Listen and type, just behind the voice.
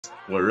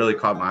what really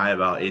caught my eye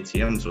about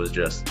ATMs was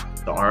just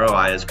the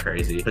ROI is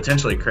crazy,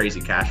 potentially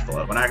crazy cash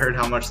flow. When I heard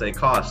how much they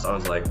cost, I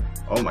was like,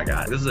 oh my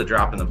God, this is a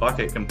drop in the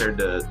bucket compared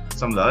to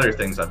some of the other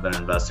things I've been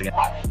investing in.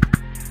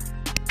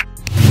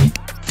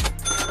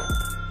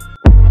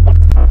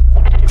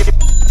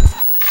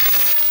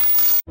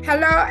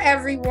 Hello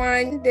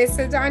everyone, this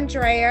is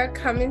Andrea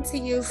coming to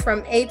you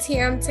from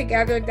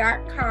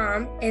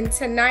ATMTogether.com, and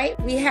tonight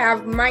we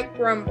have Mike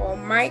Rumble.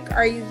 Mike,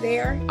 are you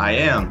there? I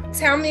am.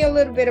 Tell me a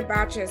little bit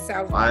about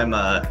yourself. I'm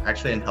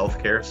actually in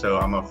healthcare, so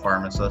I'm a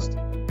pharmacist.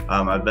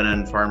 I've been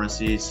in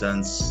pharmacy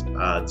since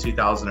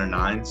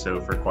 2009, so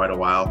for quite a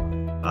while.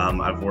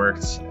 I've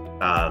worked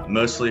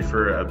mostly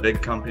for a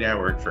big company. I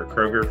worked for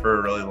Kroger for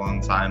a really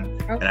long time,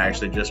 and I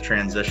actually just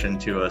transitioned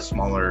to a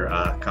smaller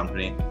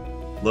company.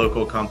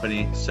 Local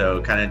company,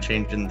 so kind of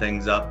changing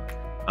things up.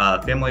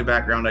 Family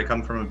background, I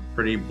come from a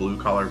pretty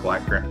blue-collar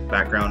black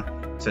background,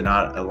 so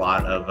not a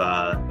lot of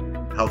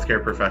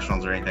healthcare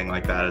professionals or anything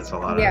like that. It's a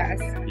lot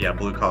of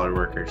blue-collar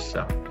workers.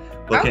 So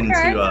looking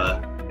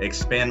to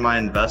expand my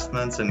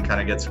investments and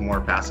kind of get some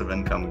more passive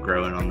income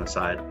growing on the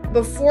side.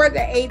 Before the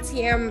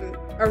ATM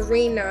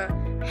arena,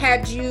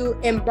 had you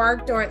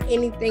embarked on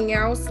anything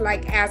else,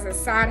 like as a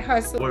side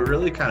hustle? What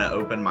really kind of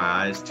opened my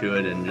eyes to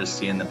it and just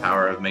seeing the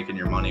power of making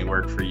your money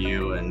work for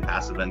you and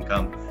passive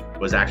income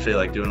was actually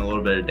like doing a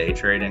little bit of day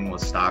trading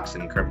with stocks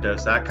and crypto.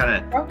 So that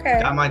kind of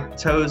got my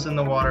toes in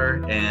the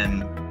water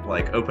and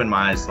like opened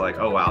my eyes to like,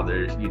 oh wow,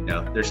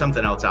 there's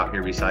something else out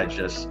here besides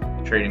just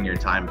trading your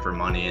time for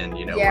money and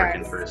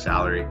working for a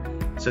salary.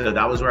 So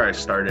that was where I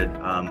started.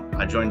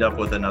 I joined up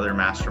with another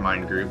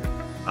mastermind group.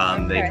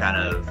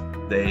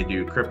 They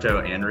do crypto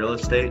and real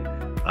estate.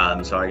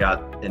 So I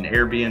got an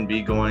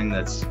Airbnb going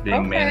that's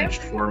being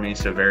managed for me.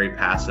 So very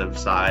passive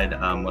side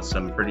with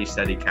some pretty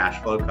steady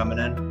cash flow coming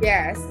in.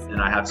 Yes.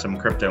 And I have some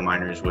crypto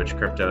miners, which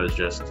crypto is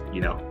just,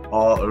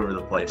 all over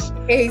the place.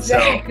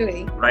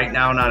 Exactly. So right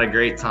now, not a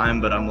great time,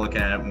 but I'm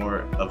looking at it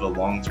more of a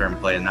long-term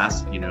play, and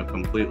that's,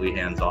 completely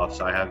hands off.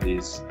 So I have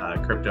these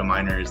crypto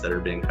miners that are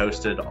being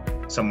hosted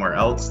somewhere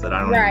else that I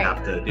don't even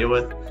have to deal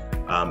with.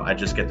 I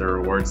just get the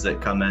rewards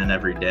that come in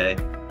every day.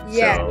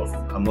 Yes. So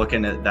I'm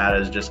looking at that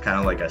as just kind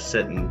of like a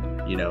sit and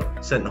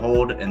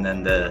hold, and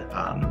then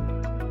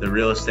the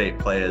real estate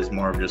play is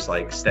more of just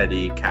like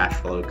steady cash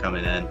flow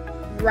coming in.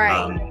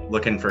 Right.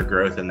 Looking for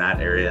growth in that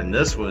area. And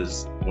this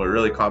was what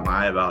really caught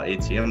my eye about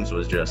ATMs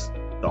was just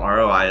the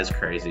ROI is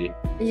crazy.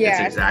 Yes.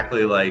 It's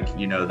exactly like,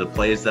 the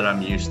plays that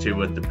I'm used to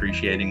with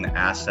depreciating the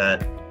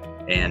asset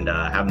and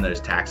having those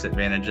tax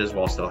advantages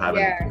while still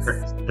having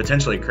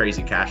potentially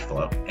crazy cash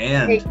flow.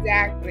 And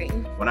exactly.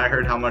 When I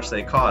heard how much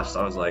they cost,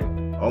 I was like,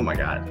 oh my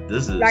God,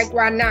 this is like,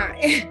 why not?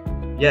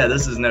 Yeah,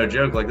 this is no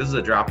joke. Like, this is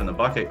a drop in the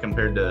bucket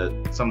compared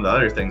to some of the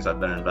other things I've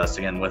been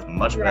investing in with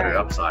much better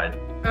upside.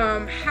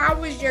 How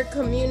was your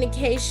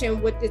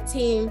communication with the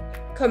team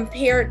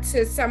compared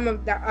to some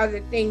of the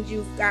other things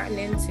you've gotten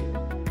into?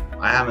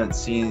 I haven't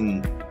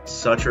seen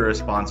such a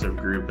responsive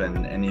group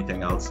in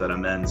anything else that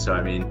I'm in. So,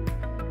 I mean,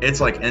 it's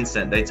like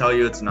instant. They tell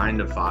you it's 9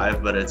 to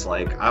 5, but it's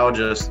like, I'll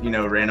just,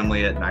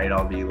 randomly at night,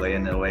 I'll be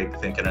laying awake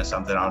thinking of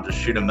something. I'll just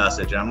shoot a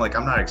message. And I'm like,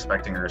 I'm not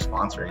expecting a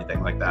response or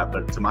anything like that.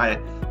 But to my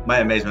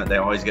amazement, they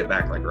always get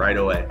back like right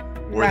away.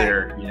 Or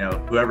they're,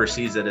 whoever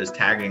sees it is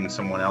tagging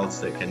someone else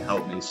that can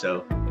help me.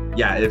 So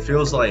yeah, it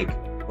feels like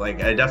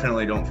I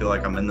definitely don't feel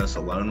like I'm in this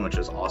alone, which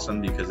is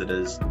awesome because it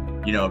is,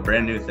 a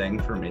brand new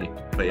thing for me.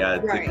 But yeah,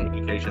 the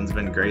communication's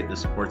been great. The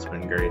support's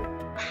been great.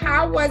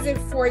 How was it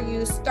for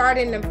you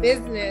starting a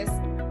business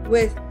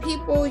with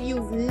people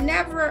you've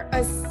never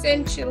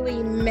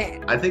essentially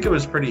met? I think it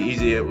was pretty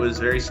easy. It was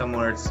very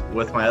similar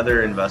with my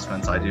other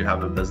investments. I do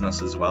have a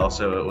business as well.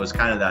 So it was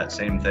kind of that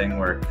same thing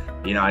where,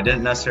 I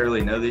didn't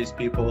necessarily know these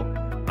people.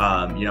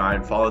 I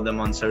had followed them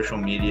on social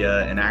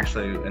media, and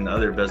actually in the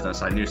other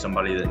business, I knew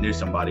somebody that knew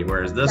somebody.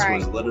 Whereas this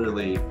was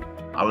literally,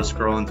 I was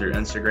scrolling through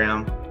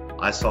Instagram.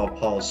 I saw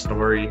Paul's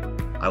story.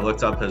 I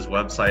looked up his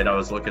website. I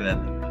was looking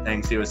at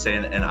things he was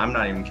saying, and I'm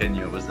not even kidding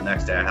you. It was the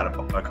next day I had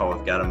a call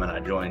with Get 'em and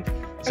I joined.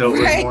 So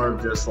it was more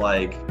of just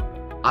like,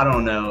 I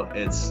don't know.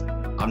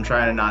 I'm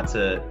trying not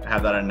to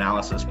have that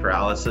analysis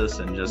paralysis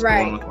and just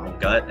going with my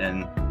gut.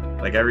 And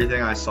like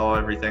everything I saw,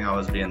 everything I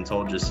was being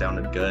told just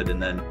sounded good.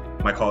 And then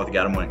my call with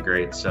Get 'em went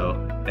great. So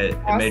it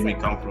made me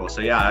comfortable.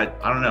 So yeah,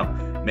 I don't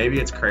know. Maybe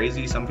it's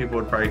crazy. Some people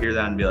would probably hear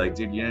that and be like,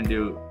 dude, you didn't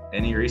do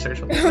any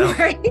research on this. No,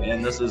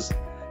 man, this is,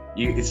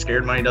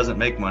 scared money doesn't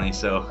make money.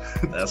 So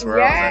that's where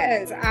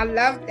I was at. I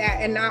love that.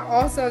 And I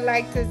also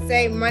like to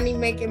say money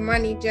making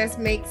money just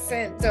makes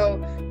sense.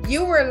 So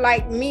you were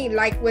like me,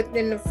 like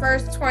within the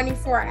first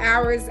 24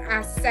 hours,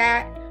 I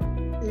sat,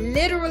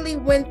 literally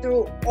went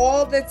through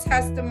all the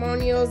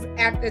testimonials.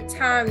 At the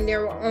time,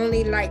 there were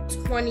only like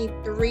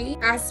 23.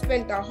 I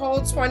spent the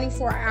whole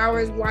 24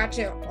 hours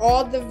watching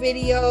all the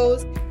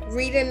videos,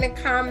 reading the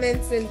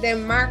comments, and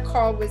then my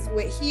call was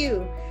with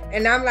Hugh.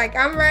 And I'm like,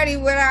 I'm ready.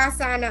 Where do I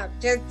sign up?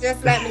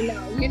 Just let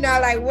me know.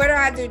 Like, what do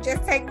I do?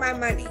 Just take my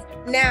money.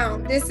 Now,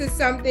 this is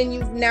something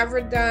you've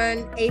never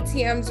done.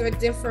 ATMs are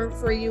different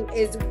for you.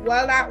 It's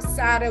well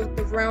outside of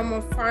the realm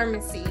of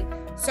pharmacy.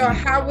 So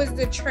how was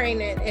the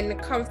training and the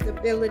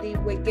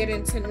comfortability with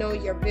getting to know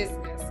your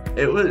business?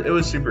 It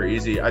was super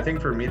easy. I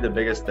think for me, the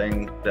biggest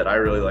thing that I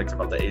really liked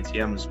about the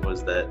ATMs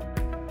was that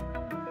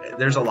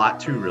there's a lot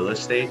to real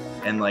estate.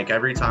 And like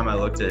every time I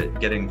looked at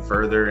getting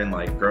further and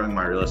like growing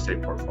my real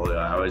estate portfolio,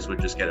 I always would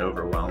just get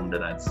overwhelmed,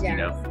 and I'd, you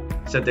know,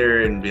 sit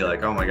there and be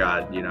like, oh my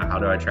God, you know, how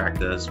do I track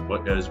this?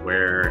 What goes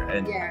where?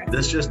 And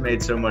this just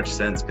made so much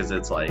sense, because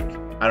it's like,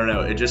 I don't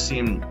know, it just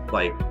seemed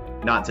like,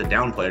 not to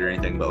downplay it or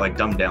anything, but like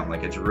dumbed down.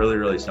 Like it's really,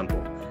 really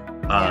simple.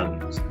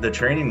 The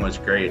training was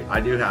great.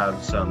 I do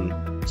have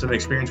some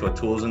experience with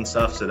tools and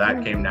stuff, so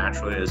that came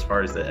naturally as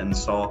far as the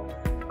install.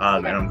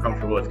 And I'm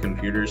comfortable with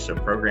computers, so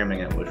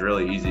programming it was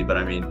really easy. But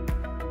I mean,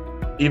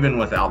 even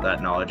without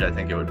that knowledge, I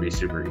think it would be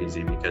super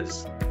easy,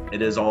 because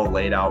it is all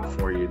laid out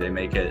for you. They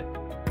make it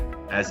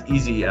as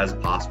easy as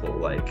possible.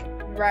 Like,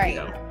 you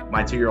know,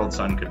 my 2-year-old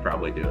son could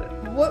probably do it.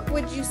 What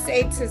would you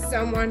say to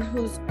someone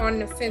who's on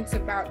the fence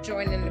about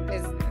joining the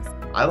business?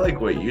 I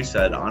like what you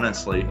said,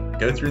 honestly.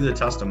 Go through the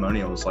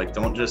testimonials. Like,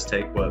 don't just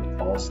take what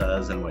Paul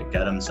says and what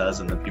Gedem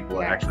says and the people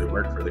that actually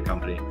work for the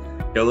company.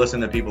 Go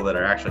listen to people that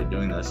are actually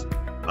doing this.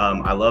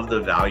 I love the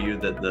value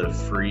that the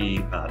free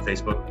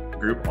Facebook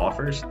group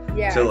offers.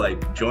 So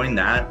like, join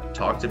that,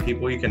 talk to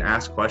people. You can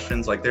ask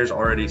questions. Like, there's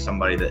already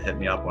somebody that hit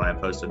me up when I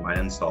posted my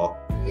install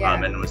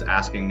and was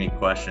asking me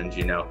questions,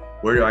 you know,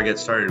 where do I get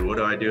started? What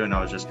do I do? And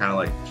I was just kind of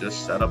like,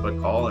 just set up a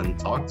call and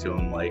talk to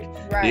them. Like,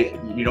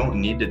 you don't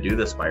need to do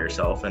this by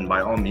yourself. And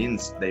by all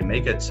means, they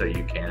make it so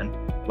you can.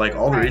 Like,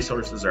 all the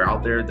resources are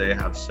out there. They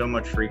have so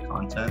much free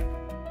content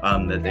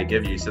that they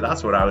give you. So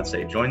that's what I would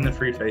say. Join the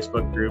free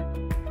Facebook group.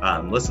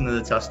 Listen to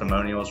the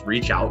testimonials.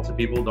 Reach out to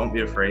people. Don't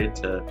be afraid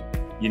to,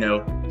 you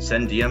know,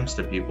 send DMs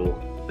to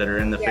people that are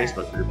in the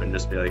Facebook group and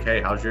just be like, hey,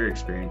 how's your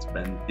experience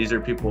been? These are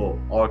people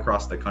all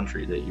across the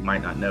country that you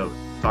might not know.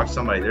 Talk to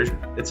somebody.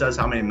 It says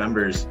how many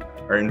members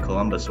are in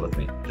Columbus with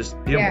me. Just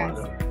DM one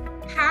of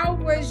them. How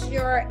was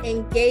your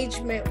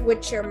engagement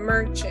with your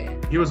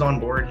merchant? He was on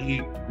board.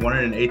 He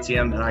wanted an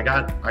ATM, and I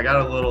got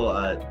a little,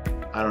 I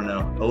don't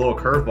know, a little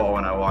curveball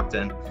when I walked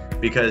in,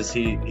 because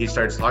he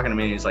starts talking to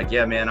me and he's like,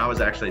 yeah, man, I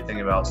was actually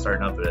thinking about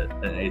starting up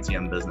an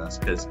ATM business,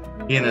 because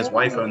he and his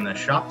wife own the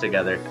shop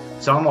together.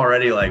 So I'm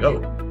already like,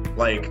 oh,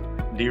 like,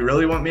 do you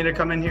really want me to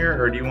come in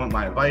here, or do you want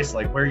my advice?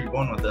 Like, where are you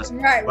going with this?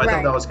 I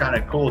thought that was kind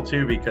of cool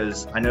too,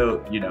 because I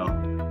know, you know,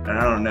 and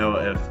I don't know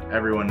if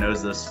everyone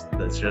knows this,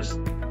 that's just,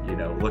 you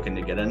know, looking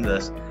to get into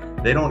this.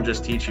 They don't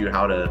just teach you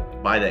how to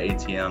buy the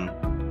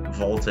ATM,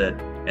 vault it,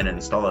 and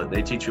install it.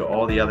 They teach you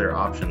all the other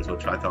options,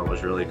 which I thought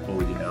was really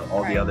cool. You know,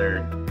 all the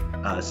other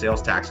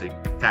sales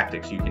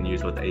tactics you can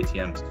use with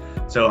ATMs.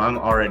 So I'm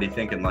already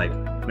thinking like,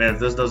 man, if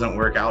this doesn't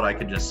work out, I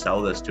could just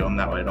sell this to them.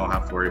 That way I don't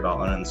have to worry about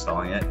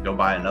uninstalling it. Go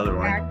buy another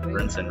one,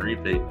 rinse and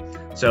repeat.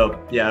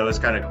 So yeah, it was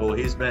kind of cool.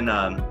 He's been,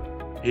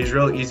 he's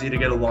real easy to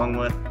get along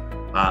with.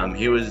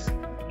 He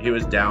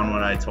was down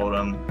when I told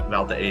him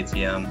about the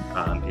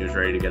ATM. He was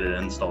ready to get it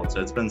installed. So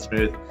it's been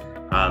smooth.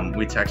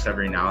 We text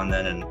every now and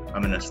then, and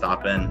I'm going to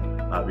stop in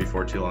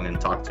before too long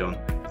and talk to him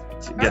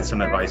to get some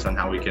advice on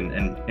how we can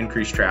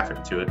increase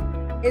traffic to it.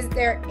 Is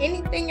there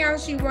anything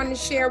else you want to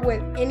share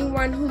with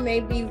anyone who may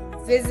be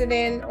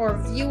visiting or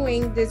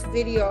viewing this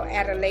video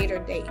at a later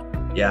date?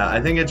 Yeah, I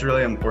think it's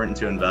really important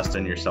to invest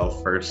in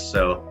yourself first.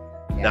 So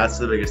that's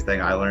the biggest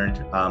thing I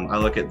learned. I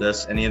look at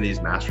this, any of these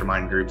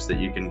mastermind groups that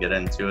you can get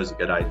into is a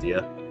good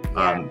idea.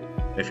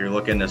 If you're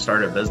looking to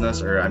start a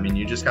business, or I mean,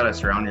 you just got to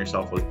surround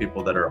yourself with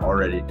people that are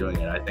already doing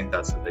it. I think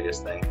that's the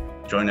biggest thing.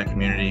 Join a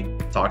community,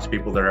 talk to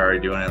people that are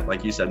already doing it.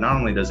 Like you said, not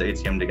only does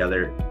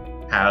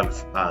ATMTogether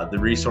have the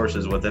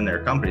resources within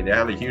their company, they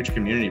have a huge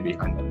community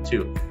behind them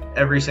too.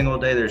 Every single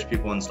day there's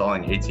people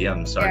installing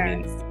ATMs. So I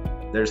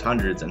mean, there's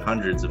hundreds and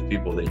hundreds of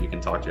people that you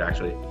can talk to,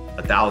 actually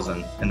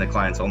 1,000 in the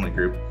clients only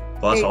group,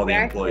 plus all the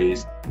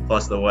employees,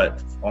 plus the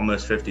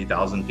almost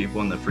 50,000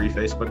 people in the free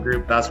Facebook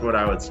group. That's what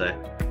I would say.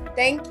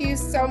 Thank you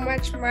so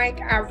much,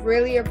 Mike. I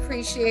really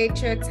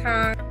appreciate your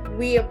time.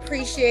 We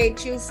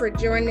appreciate you for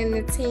joining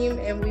the team,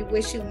 and we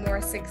wish you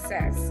more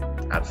success.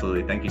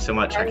 Absolutely. Thank you so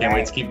much. I can't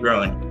wait to keep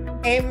growing.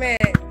 Amen.